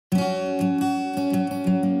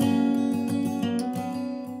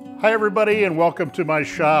Hi everybody and welcome to my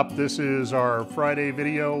shop. This is our Friday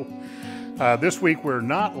video. This week we're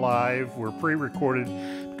not live, we're pre-recorded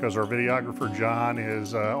because our videographer John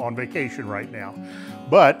is on vacation right now.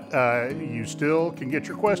 But you still can get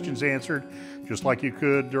your questions answered just like you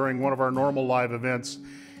could during one of our normal live events.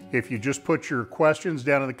 If you just put your questions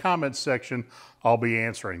down in the comments section, I'll be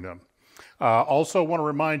answering them. Also want to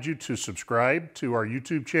remind you to subscribe to our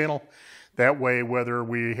YouTube channel. That way, whether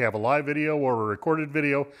we have a live video or a recorded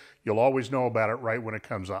video, you'll always know about it right when it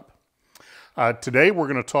comes up. Today, we're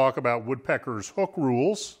going to talk about Woodpeckers hook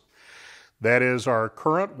rules. That is our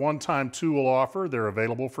current one-time tool offer. They're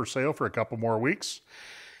available for sale for a couple more weeks.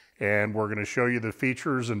 And we're going to show you the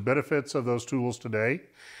features and benefits of those tools today.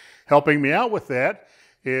 Helping me out with that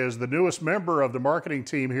is the newest member of the marketing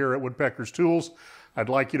team here at Woodpeckers Tools. I'd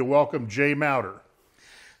like you to welcome Jay Mowder.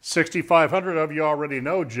 6,500 of you already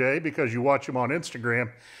know Jay because you watch him on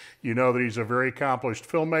Instagram. You know that he's a very accomplished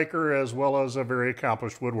filmmaker as well as a very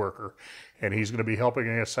accomplished woodworker. And he's going to be helping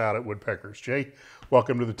us out at Woodpeckers. Jay,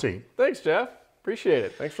 welcome to the team. Thanks, Jeff. Appreciate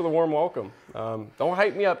it. Thanks for the warm welcome. Don't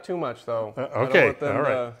hype me up too much, though. Okay, I don't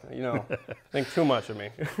want them to, think too much of me.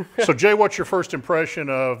 So, Jay, what's your first impression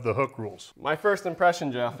of the hook rules? My first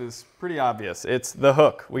impression, Jeff, is pretty obvious. It's the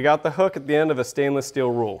hook. We got the hook at the end of a stainless steel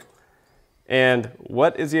rule. And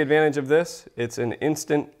what is the advantage of this? It's an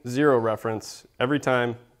instant zero reference every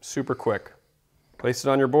time, super quick. Place it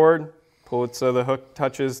on your board, pull it so the hook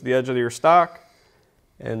touches the edge of your stock,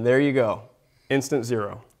 and there you go, instant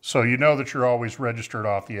zero. So you know that you're always registered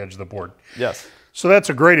off the edge of the board. Yes. So that's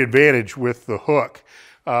a great advantage with the hook.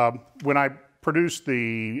 When I produced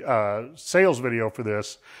the sales video for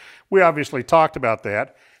this, we obviously talked about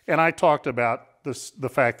that, and I talked about the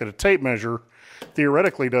fact that a tape measure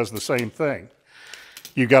theoretically does the same thing.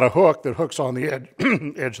 You've got a hook that hooks on the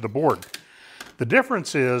edge of the board. The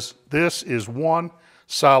difference is this is one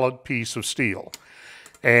solid piece of steel,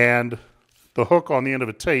 and the hook on the end of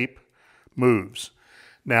a tape moves.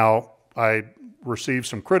 Now, I received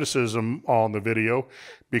some criticism on the video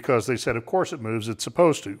because they said, of course it moves, it's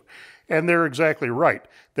supposed to. And they're exactly right.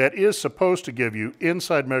 That is supposed to give you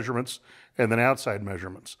inside measurements and then outside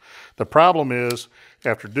measurements. The problem is,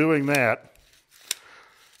 after doing that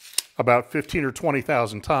about 15 or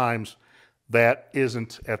 20,000 times, that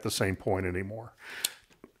isn't at the same point anymore.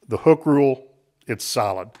 The hook rule, it's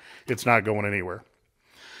solid. It's not going anywhere.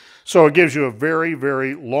 So it gives you a very,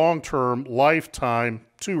 very long-term, lifetime,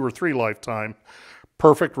 2 or 3 lifetime,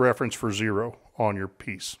 perfect reference for zero on your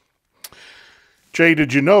piece. Jay,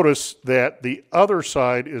 did you notice that the other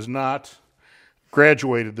side is not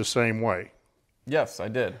graduated the same way? Yes, I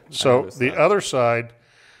did. So the other side,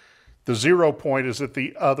 the 0 point is at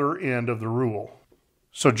the other end of the rule.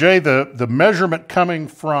 So Jay, the measurement coming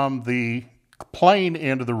from the plain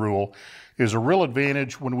end of the rule is a real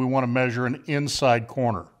advantage when we want to measure an inside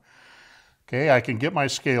corner. Okay, I can get my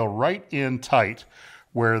scale right in tight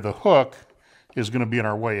where the hook is going to be in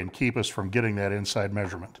our way and keep us from getting that inside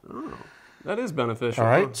measurement. Oh, that is beneficial. All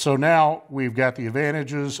right, so now we've got the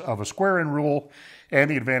advantages of a square end rule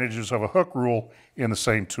and the advantages of a hook rule in the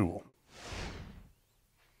same tool.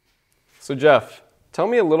 So Jeff, tell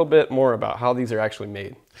me a little bit more about how these are actually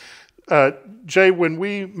made. Jay, when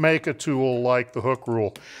we make a tool like the hook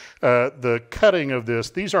rule, the cutting of this,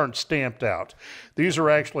 these aren't stamped out. These are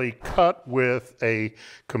actually cut with a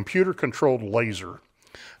computer-controlled laser.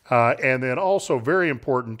 And then also very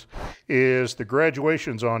important is the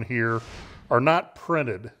graduations on here are not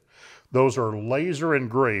printed. Those are laser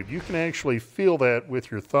engraved. You can actually feel that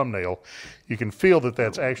with your thumbnail. You can feel that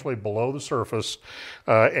that's actually below the surface,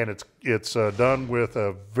 and it's done with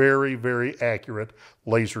a very, very accurate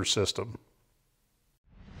laser system.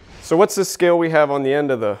 So what's the scale we have on the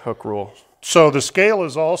end of the hook rule? So the scale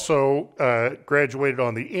is also graduated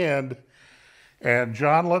on the end. And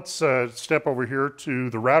John, let's step over here to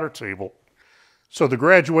the router table. So the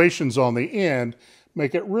graduations on the end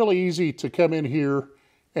make it really easy to come in here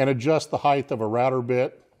and adjust the height of a router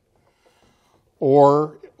bit.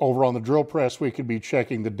 Or over on the drill press, we could be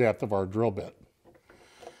checking the depth of our drill bit.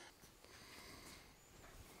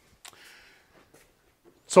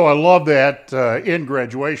 So I love that end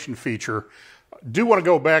graduation feature. Do want to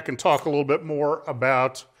go back and talk a little bit more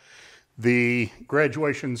about the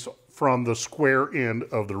graduations from the square end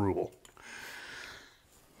of the rule.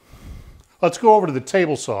 Let's go over to the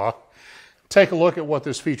table saw. Take a look at what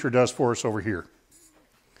this feature does for us over here.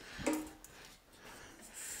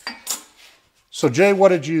 So Jay, what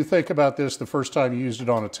did you think about this the first time you used it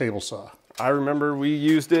on a table saw? I remember we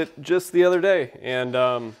used it just the other day, and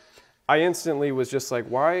I instantly was just like,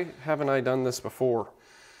 why haven't I done this before?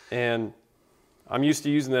 And I'm used to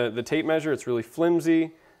using the tape measure. It's really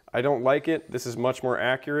flimsy. I don't like it. This is much more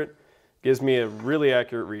accurate. Gives me a really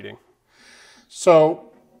accurate reading.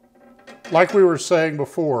 So, like we were saying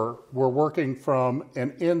before, we're working from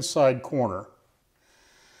an inside corner.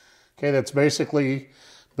 Okay, that's basically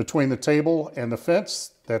between the table and the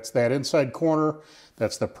fence. That's that inside corner.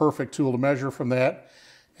 That's the perfect tool to measure from that.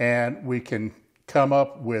 And we can come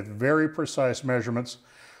up with very precise measurements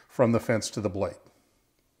from the fence to the blade.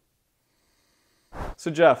 So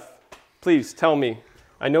Jeff, please tell me,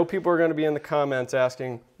 I know people are going to be in the comments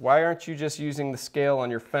asking, why aren't you just using the scale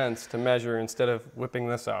on your fence to measure instead of whipping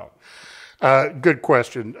this out? Good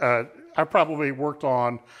question. I probably worked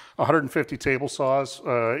on 150 table saws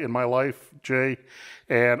in my life, Jay,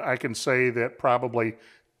 and I can say that probably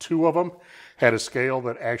 2 of them had a scale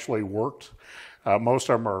that actually worked. Most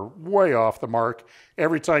of them are way off the mark.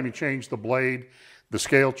 Every time you change the blade, the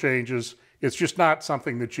scale changes. It's just not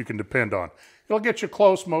something that you can depend on. It'll get you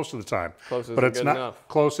close most of the time, but it's not enough.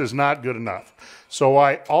 Close is not good enough. So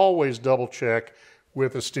I always double check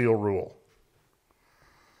with a steel rule.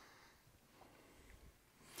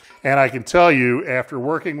 And I can tell you, after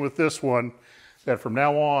working with this one, that from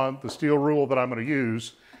now on, the steel rule that I'm going to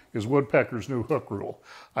use is Woodpecker's new hook rule.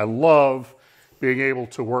 I love being able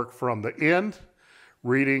to work from the end,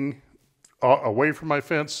 reading away from my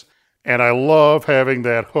fence, and I love having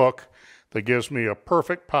that hook that gives me a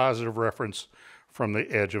perfect positive reference from the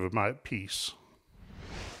edge of my piece.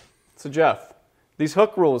 So Jeff, these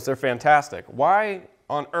hook rules, they're fantastic. Why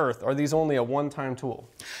on earth are these only a one-time tool?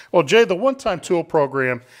 Well, Jay, the one-time tool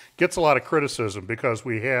program gets a lot of criticism because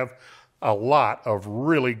we have a lot of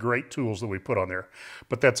really great tools that we put on there.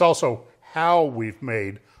 But that's also how we've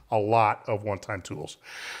made a lot of one-time tools.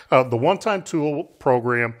 The one-time tool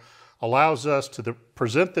program allows us to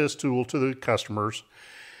present this tool to the customers,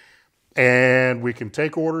 and we can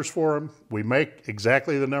take orders for them. We make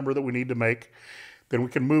exactly the number that we need to make. Then we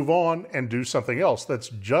can move on and do something else that's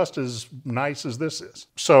just as nice as this is.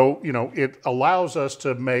 So, you know, it allows us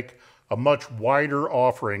to make a much wider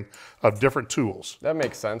offering of different tools. That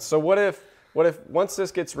makes sense. So what if once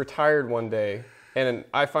this gets retired one day and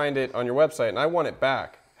I find it on your website and I want it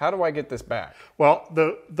back, how do I get this back? Well,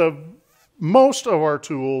 the most of our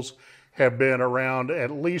tools have been around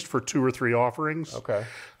at least for 2 or 3 offerings. Okay.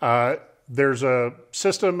 There's a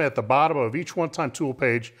system at the bottom of each one-time tool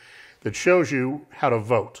page that shows you how to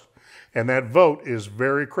vote. And that vote is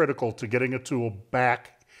very critical to getting a tool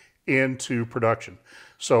back into production.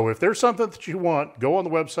 So if there's something that you want, go on the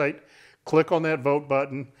website, click on that vote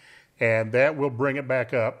button, and that will bring it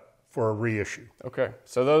back up for a reissue. Okay,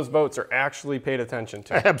 so those votes are actually paid attention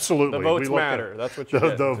to. Absolutely. The votes matter. That's what you're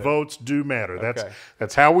getting The to. votes do matter. Okay.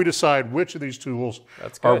 That's how we decide which of these tools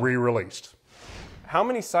are re-released. How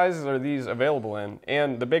many sizes are these available in?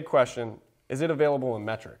 And the big question, is it available in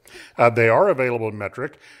metric? They are available in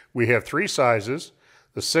metric. We have 3 sizes,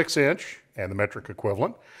 the 6-inch and the metric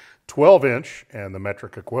equivalent, 12-inch and the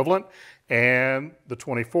metric equivalent, and the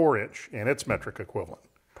 24-inch and its metric equivalent.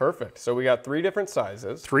 Perfect. So we got 3 different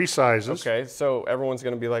sizes. 3 sizes. Okay, so everyone's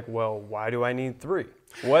going to be like, well, why do I need 3?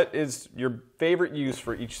 What is your favorite use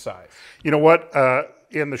for each size? You know what?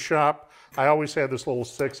 In the shop, I always have this little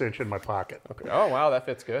 6-inch in my pocket. Okay. Oh, wow, that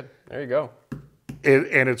fits good. There you go.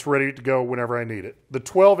 And it's ready to go whenever I need it. The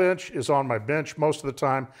 12-inch is on my bench most of the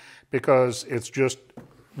time because it's just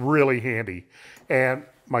really handy. And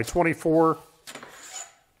my 24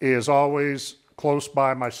 is always close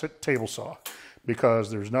by my table saw because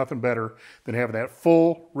there's nothing better than having that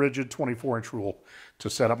full, rigid 24-inch rule to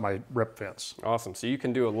set up my rip fence. Awesome. So you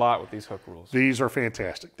can do a lot with these hook rules. These are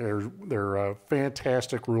fantastic. They're a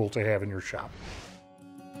fantastic rule to have in your shop.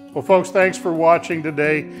 Well, folks, thanks for watching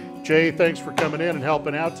today. Jay, thanks for coming in and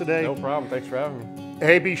helping out today. No problem. Thanks for having me.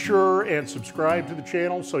 Hey, be sure and subscribe to the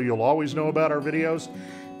channel so you'll always know about our videos.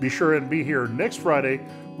 Be sure and be here next Friday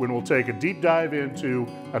when we'll take a deep dive into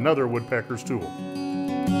another Woodpeckers tool.